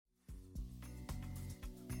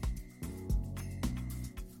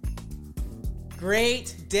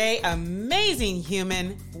Great day, amazing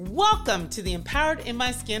human. Welcome to the Empowered in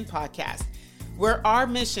My Skin podcast, where our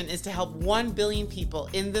mission is to help 1 billion people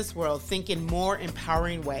in this world think in more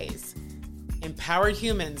empowering ways. Empowered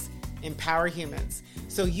humans empower humans.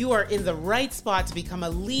 So you are in the right spot to become a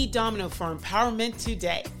lead domino for empowerment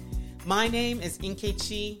today. My name is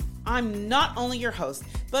Nkechi. I'm not only your host,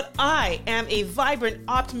 but I am a vibrant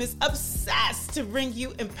optimist obsessed to bring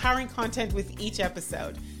you empowering content with each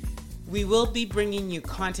episode. We will be bringing you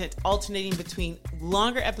content alternating between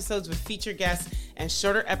longer episodes with featured guests and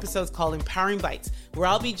shorter episodes called Empowering Bytes, where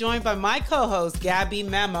I'll be joined by my co-host, Gabby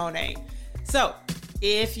Mamone. So,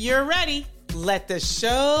 if you're ready, let the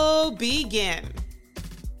show begin.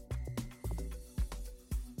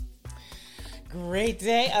 Great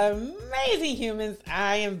day, amazing humans.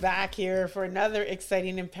 I am back here for another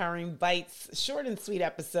exciting, empowering Bytes, short and sweet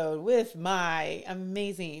episode with my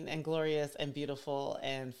amazing and glorious and beautiful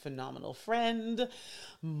and phenomenal friend,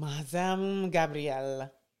 Madame Gabrielle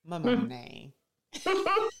Mamone.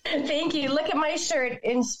 Thank you. Look at my shirt,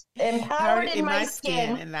 empowered in my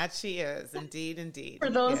skin. And that she is, indeed. For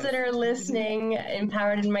those that are listening,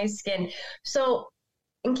 empowered in my skin. So,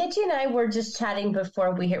 Nkechi and I were just chatting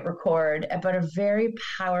before we hit record about a very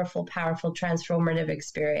powerful transformative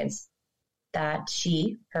experience that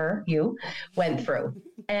you went through.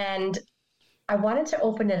 And I wanted to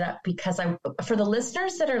open it up because for the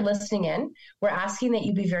listeners that are listening in, we're asking that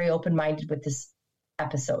you be very open-minded with this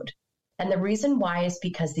episode. And the reason why is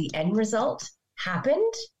because the end result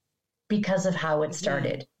happened because of how it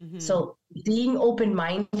started. Mm-hmm. So being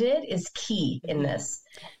open-minded is key in this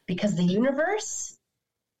because the universe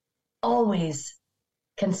always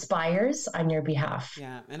conspires on your behalf.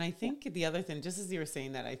 Yeah. And I think the other thing, just as you were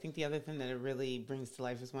saying that, I think the other thing that it really brings to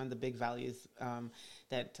life is one of the big values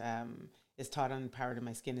that is taught on Empowered in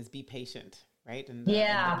My Skin is be patient, right? And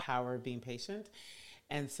the power of being patient.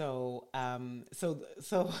 And so I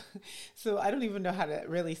don't even know how to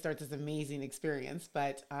really start this amazing experience,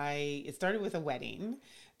 but it started with a wedding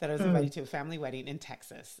that I was invited to, a family wedding in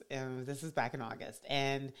Texas. This is back in August.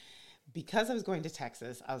 And because I was going to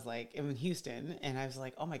Texas, I was like, in Houston, and I was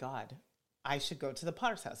like, oh my God, I should go to the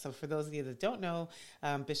Potter's House. So for those of you that don't know,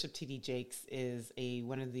 Bishop T.D. Jakes is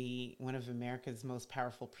one of America's most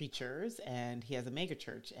powerful preachers, and he has a mega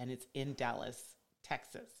church, and it's in Dallas,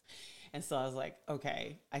 Texas. And so I was like,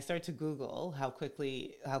 okay, I started to Google how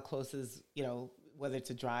close is, whether it's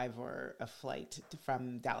a drive or a flight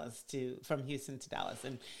from Houston to Dallas.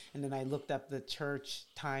 And then I looked up the church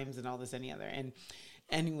times and all this and the other. And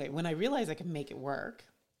anyway, when I realized I could make it work,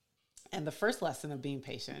 and the first lesson of being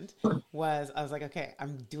patient was, I was like, okay,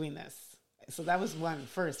 I'm doing this. So that was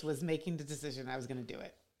first was making the decision I was going to do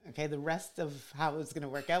it. Okay. The rest of how it was going to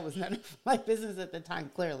work out was none of my business at the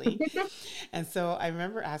time, clearly. And so I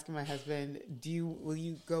remember asking my husband, will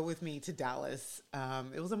you go with me to Dallas?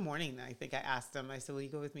 It was a morning. I think I asked him, I said, will you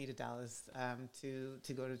go with me to Dallas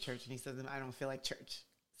to go to church? And he said, I don't feel like church.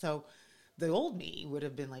 So the old me would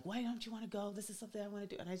have been like, why don't you want to go? This is something I want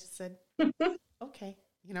to do. And I just said, okay,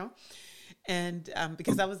 and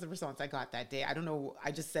because that was the response I got that day. I don't know. I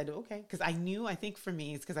just said, okay. Cause I think for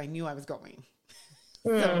me, it's because I knew I was going.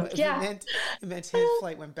 So it meant his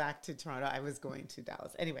flight went back to Toronto. I was going to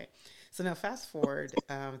Dallas. Anyway, so now fast forward,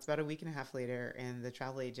 it's about a week and a half later, and the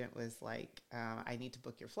travel agent was like, I need to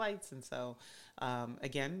book your flights. And so,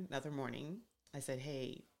 again, another morning, I said,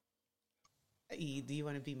 hey, do you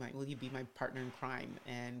want to will you be my partner in crime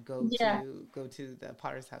and go to the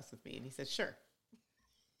Potter's House with me? And he said, sure.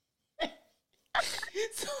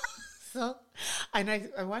 So, and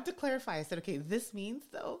I want to clarify. I said, okay, this means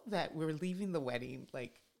though that we're leaving the wedding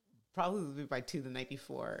like probably by 2 the night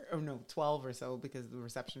before, or no, 12 or so, because the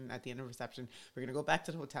reception, at the end of reception, we're gonna go back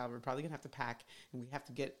to the hotel. We're probably gonna have to pack, and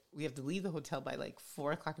we have to leave the hotel by like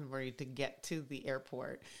 4 o'clock in the morning to get to the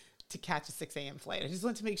airport to catch a 6 a.m. flight. I just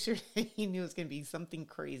wanted to make sure that he knew it was gonna be something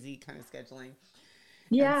crazy kind of scheduling.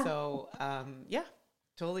 Yeah. And so,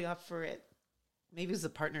 totally up for it. Maybe it was a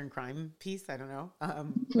partner in crime piece. I don't know.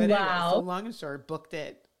 But anyway, so long and short, booked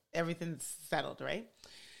it. Everything's settled, right?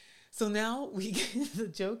 So now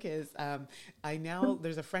the joke is,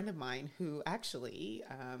 there's a friend of mine who actually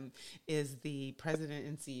is the president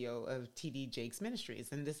and CEO of TD Jakes Ministries.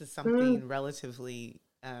 And this is something relatively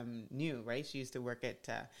new, right? She used to work at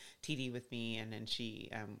TD with me, and then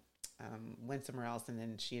she went somewhere else, and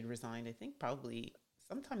then she had resigned, I think probably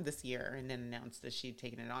sometime this year, and then announced that she'd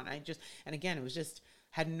taken it on. And again, it was just,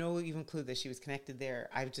 had no even clue that she was connected there.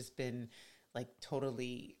 I've just been like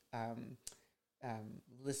totally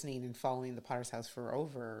listening and following the Potter's House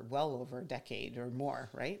for well over a decade or more,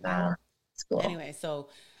 right? Wow. It's cool. Anyway, so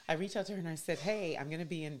I reached out to her and I said, "Hey, I'm going to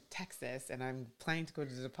be in Texas and I'm planning to go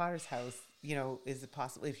to the Potter's house. You know, is it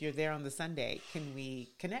possible if you're there on the Sunday, can we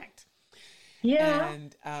connect?" Yeah.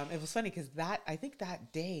 And it was funny because I think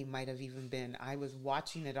that day might have even been, I was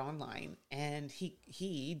watching it online and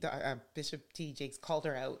Bishop T. Jakes called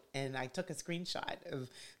her out and I took a screenshot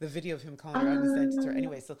of the video of him calling her out and sent it to her.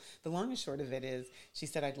 Anyway, so the long and short of it is she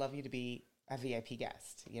said, "I'd love you to be a VIP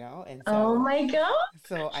guest," you know? And Oh so my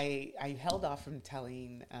God. I held off from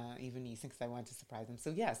telling even Ethan because I wanted to surprise him.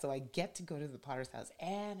 So yeah, so I get to go to the Potter's house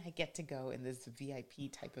and I get to go in this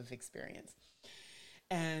VIP type of experience.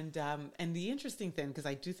 And the interesting thing, because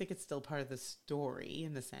I do think it's still part of the story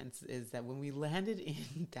in the sense, is that when we landed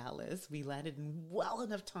in Dallas, we landed in well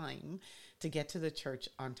enough time to get to the church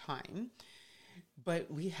on time,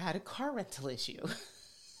 but we had a car rental issue.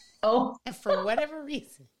 Oh, And for whatever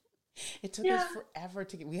reason, it took us yeah. forever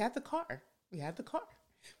to get. We had the car. We had the car.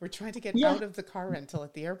 We're trying to get Yeah. out of the car rental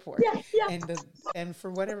at the airport, Yeah. Yeah. and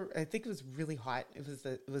for whatever, I think it was really hot. It was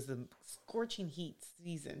the scorching heat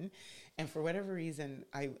season, and for whatever reason,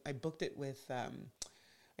 I booked it with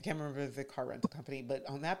I can't remember the car rental company, but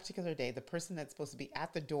on that particular day, the person that's supposed to be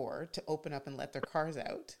at the door to open up and let their cars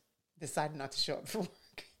out decided not to show up for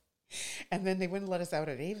work. And then they wouldn't let us out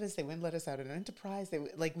at Avis. They wouldn't let us out at Enterprise.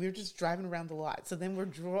 Like we were just driving around the lot. So then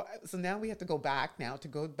so now we have to go back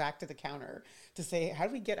to the counter to say, how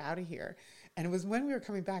do we get out of here? And it was when we were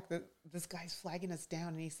coming back that this guy's flagging us down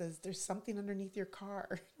and he says, "There's something underneath your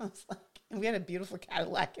car." I was like, and we had a beautiful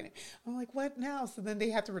Cadillac in it. I'm like, what now? So then they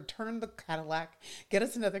had to return the Cadillac, get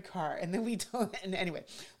us another car. And then we don't, and anyway,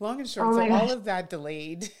 long and short, Oh my so all gosh. of that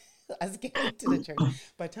delayed us getting to the church.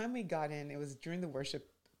 By the time we got in, it was during the worship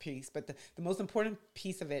piece, but the most important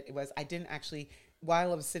piece of it was I didn't actually,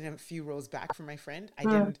 while I was sitting a few rows back from my friend, I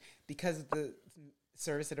didn't, because the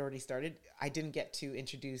service had already started, I didn't get to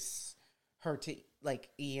introduce her to like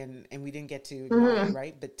Ian, and we didn't get to acknowledge,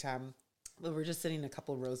 right? But we were just sitting a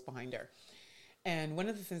couple rows behind her. And one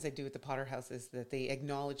of the things I do at the Potter House is that they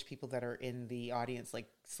acknowledge people that are in the audience, like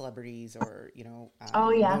celebrities or, Oh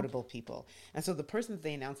yeah. notable people. And so the person that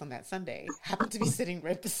they announced on that Sunday happened to be sitting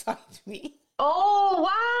right beside me. So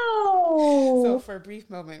Oh for a brief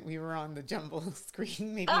moment, we were on the jumbo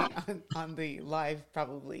screen, maybe wow. on the live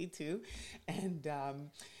probably too. And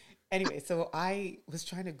anyway, so I was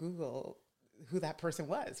trying to Google who that person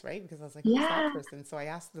was, right? Because I was like, who's that Yeah. person? So I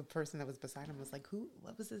asked the person that was beside him, I was like,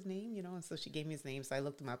 what was his name? And so she gave me his name. So I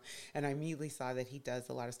looked him up and I immediately saw that he does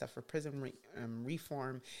a lot of stuff for prison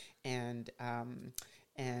reform and,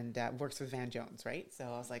 works with Van Jones, right? So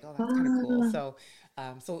I was like, oh, that's kind of cool.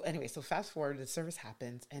 Ah. So anyway, so fast forward, the service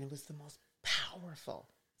happens, and it was the most powerful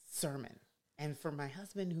sermon. And for my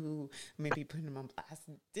husband, who maybe putting him on blast,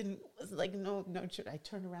 was like, no. I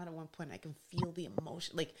turned around at one point, I can feel the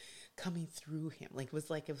emotion like coming through him. Like it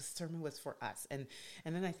was like if a sermon was for us. And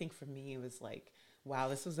then I think for me, it was like, wow,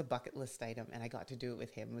 this was a bucket list item, and I got to do it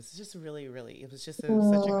with him. It was just really, really. It was just such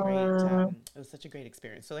a great. It was such a great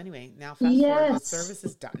experience. So anyway, now fast forward, the Yes. service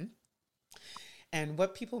is done. And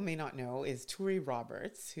what people may not know is Turi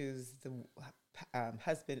Roberts, who's the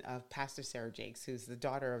husband of Pastor Sarah Jakes, who's the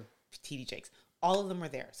daughter of T.D. Jakes. All of them were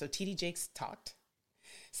there. So T.D. Jakes talked.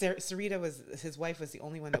 Sarita his wife was the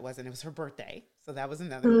only one that wasn't. It was her birthday. So that was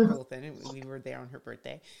another cool thing. We were there on her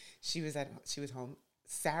birthday. She was home.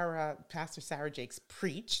 Pastor Sarah Jakes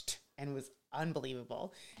preached and was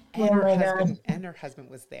unbelievable. And Oh my God. her husband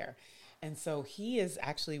was there. And so he is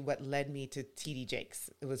actually what led me to TD Jakes.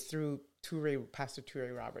 It was through Pastor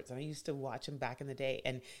Ture Roberts. And I used to watch him back in the day.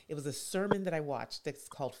 And it was a sermon that I watched that's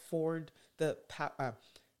called Forward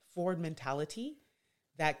Mentality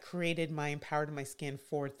that created my empowered my skin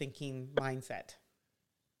forward thinking mindset.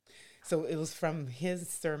 So it was from his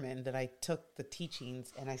sermon that I took the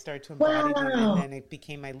teachings and I started to embody them, and Wow. then it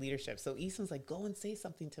became my leadership. So Easton's like, go and say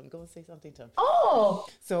something to him. Go and say something to him. Oh.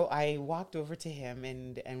 So I walked over to him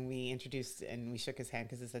and we introduced and we shook his hand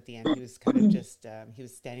because it's at the end. He was kind of just, he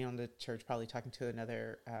was standing on the church, probably talking to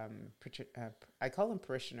another, I call them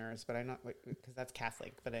parishioners, but I'm not, because that's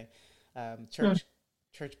Catholic, but a church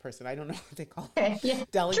person. I don't know what they call it. Okay. Yeah.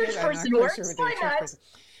 Delegate. Church I'm not person quite sure works. what they're Why church not? person.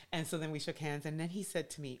 And so then we shook hands, and then he said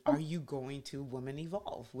to me, "Are you going to Women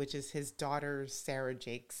Evolve, which is his daughter Sarah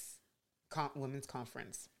Jake's women's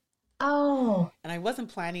conference?" Oh. And I wasn't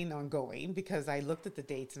planning on going because I looked at the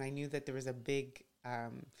dates and I knew that there was a big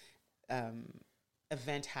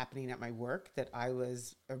event happening at my work that I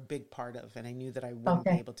was a big part of, and I knew that I wouldn't be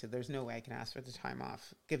Okay. able to. There's no way I can ask for the time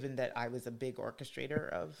off, given that I was a big orchestrator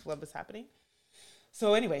of what was happening.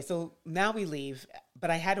 So anyway, so now we leave. but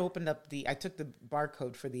I had opened up I took the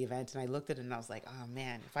barcode for the event and I looked at it and I was like, oh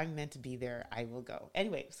man, if I'm meant to be there, I will go.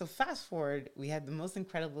 Anyway, so fast forward, we had the most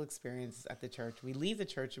incredible experience at the church. We leave the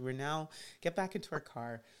church. We're now get back into our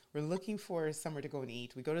car. We're looking for somewhere to go and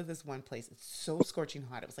eat. We go to this one place. It's so scorching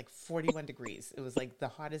hot. It was like 41 degrees. It was like the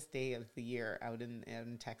hottest day of the year out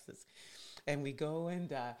in Texas. And we go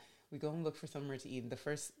and look for somewhere to eat. And the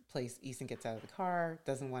first place, Easton gets out of the car,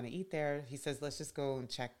 doesn't want to eat there. He says, let's just go and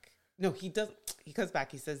check. No, he doesn't. He comes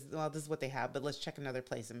back. He says, well, this is what they have, but let's check another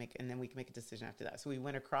place and then we can make a decision after that. So we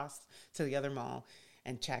went across to the other mall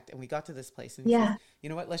and checked, and we got to this place and he says, you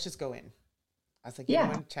know what? Let's just go in. I was like, you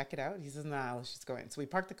want to check it out? He says, nah, let's just go in. So we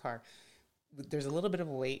parked the car. There's a little bit of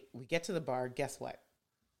a wait. We get to the bar. Guess what?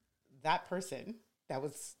 That person that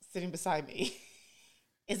was sitting beside me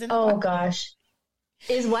is in the bar. Oh, gosh.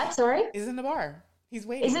 Is what? Sorry? Is in the bar. He's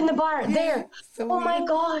waiting. Is in the bar. There. So my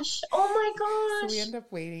gosh. Oh, my gosh. So we end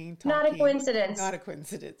up waiting. Talking. Not a coincidence. Not a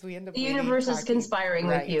coincidence. We end up the waiting, universe talking. is conspiring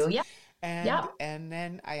with you. Yeah. And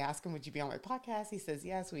then I ask him, would you be on my podcast? He says,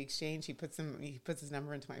 yes. We exchange. He puts his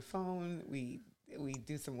number into my phone. We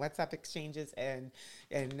do some WhatsApp exchanges, and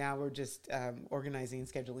now we're just organizing and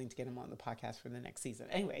scheduling to get him on the podcast for the next season.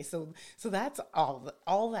 Anyway, so that's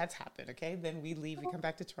all that's happened. Okay. Then we leave, we come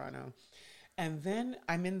back to Toronto, and then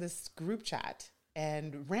I'm in this group chat,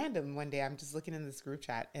 and random one day I'm just looking in this group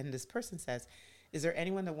chat, and this person says, is there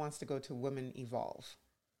anyone that wants to go to Women Evolve?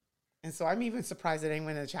 And so I'm even surprised that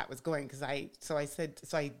anyone in the chat was going, because I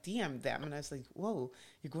DM'd them and I was like, whoa,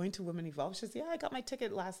 you're going to Women Evolve? She says, yeah, I got my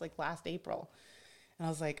ticket last April. And I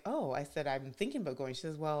was like, oh, I said, I'm thinking about going. She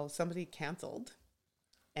says, well, somebody canceled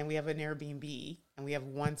and we have an Airbnb and we have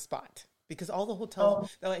one spot, because all the hotels,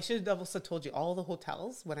 I should have also told you, all the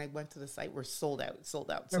hotels when I went to the site were sold out.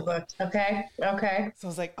 Okay. So I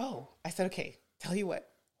was like, oh, I said, okay, tell you what,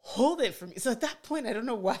 hold it for me. So at that point, I don't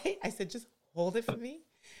know why, I said, just hold it for me.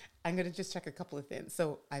 I'm going to just check a couple of things.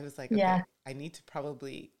 So I was like, okay, I need to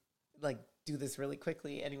probably do this really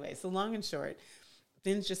quickly. Anyway, so long and short,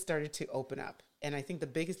 things just started to open up. And I think the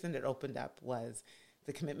biggest thing that opened up was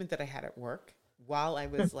the commitment that I had at work while I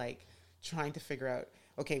was trying to figure out,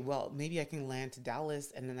 okay, well, maybe I can land to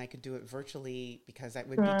Dallas and then I could do it virtually, because I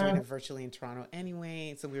would be doing it virtually in Toronto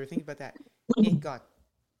anyway. So we were thinking about that. It got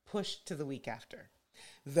pushed to the week after.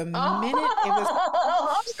 The minute it was... Of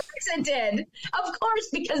course it did. Of course,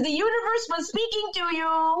 because the universe was speaking to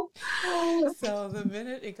you. So the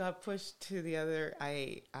minute it got pushed to the other,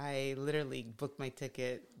 I literally booked my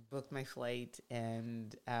ticket, booked my flight,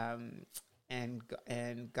 and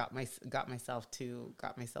got myself to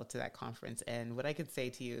that conference. And what I could say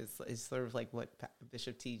to you is sort of like what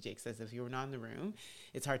Bishop T. Jake says: if you were not in the room,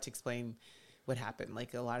 it's hard to explain what happened.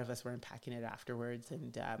 Like, a lot of us were unpacking it afterwards,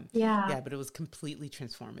 and but it was completely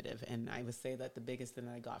transformative. And I would say that the biggest thing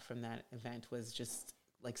that I got from that event was just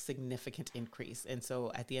significant increase. And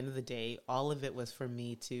so at the end of the day, all of it was for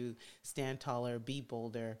me to stand taller, be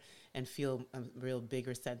bolder, and feel a real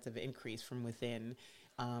bigger sense of increase from within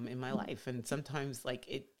in my life. And sometimes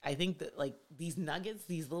I think that these nuggets,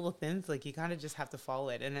 these little things, you kind of just have to follow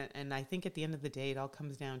it. And I think at the end of the day, it all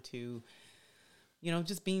comes down to,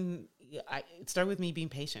 just it started with me being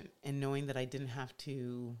patient and knowing that I didn't have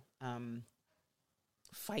to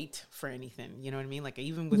fight for anything. You know what I mean?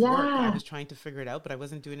 Even with work, I was trying to figure it out, but I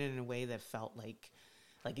wasn't doing it in a way that felt like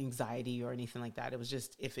anxiety or anything like that. It was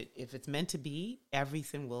just, if it's meant to be,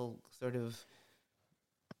 everything will sort of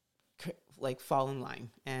fall in line.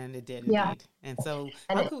 And it did indeed. And so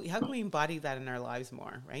how can we embody that in our lives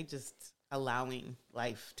more, right? Just allowing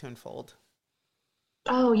life to unfold.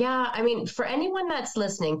 Oh, yeah. I mean, for anyone that's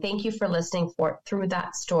listening, thank you for listening through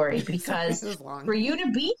that story, because for you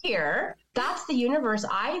to be here, that's the universe,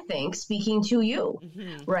 I think, speaking to you,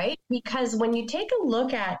 right? Because when you take a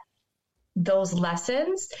look at those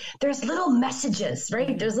lessons, there's little messages,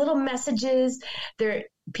 right? There's little messages there.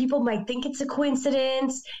 People might think it's a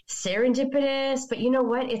coincidence, serendipitous, but you know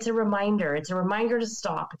what? It's a reminder. It's a reminder to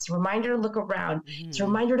stop. It's a reminder to look around. It's a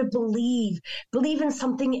reminder to believe in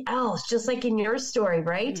something else, just like in your story,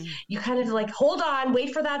 right? You kind of hold on,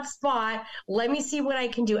 wait for that spot. Let me see what I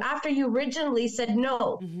can do. After you originally said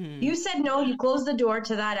no, you said no, you closed the door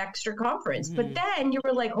to that extra conference, but then you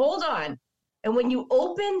were like, hold on. And when you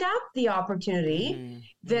opened up the opportunity,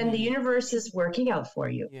 then the universe is working out for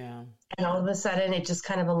you. Yeah. And all of a sudden, it just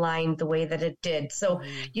kind of aligned the way that it did. So,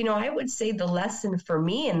 I would say the lesson for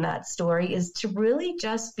me in that story is to really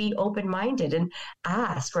just be open-minded and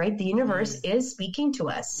ask, right? The universe is speaking to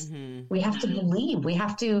us. We have to believe. We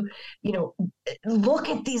have to, look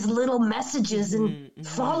at these little messages and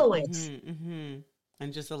follow it.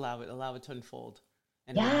 And just allow it to unfold.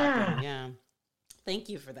 And yeah. Thank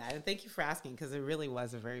you for that. And thank you for asking, because it really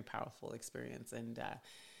was a very powerful experience. And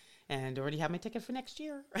already have my ticket for next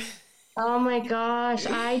year. Oh my gosh,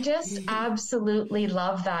 I just absolutely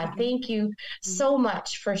love that. Thank you so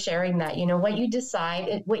much for sharing that. You know, what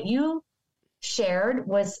you shared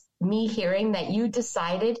was me hearing that you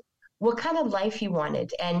decided what kind of life you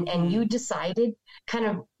wanted, and you decided, kind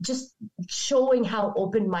of just showing how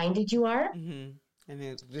open-minded you are. And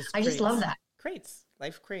it just I just love that.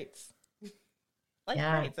 Life creates. Life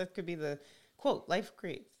Yeah. creates. That could be the quote. Life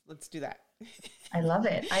creates. Let's do that. I love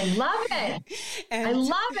it. I love it. I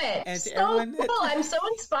love it. And so cool. I'm so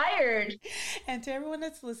inspired. And to everyone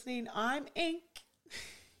that's listening, I'm Ink.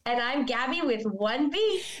 And I'm Gabby with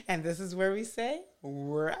 1B. And this is where we say,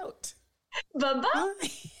 we're out. Bye-bye.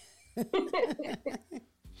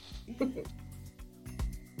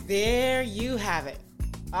 There you have it.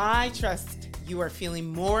 I trust you are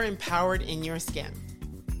feeling more empowered in your skin.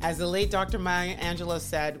 As the late Dr. Maya Angelou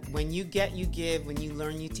said, when you get, you give, when you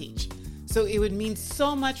learn, you teach. So it would mean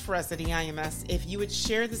so much for us at EIMS if you would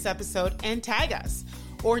share this episode and tag us,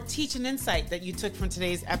 or teach an insight that you took from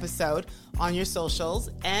today's episode on your socials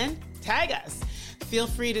and tag us. Feel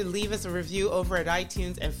free to leave us a review over at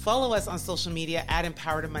iTunes and follow us on social media at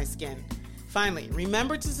Empowered in My Skin. Finally,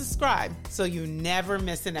 remember to subscribe so you never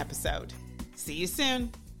miss an episode. See you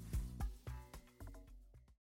soon.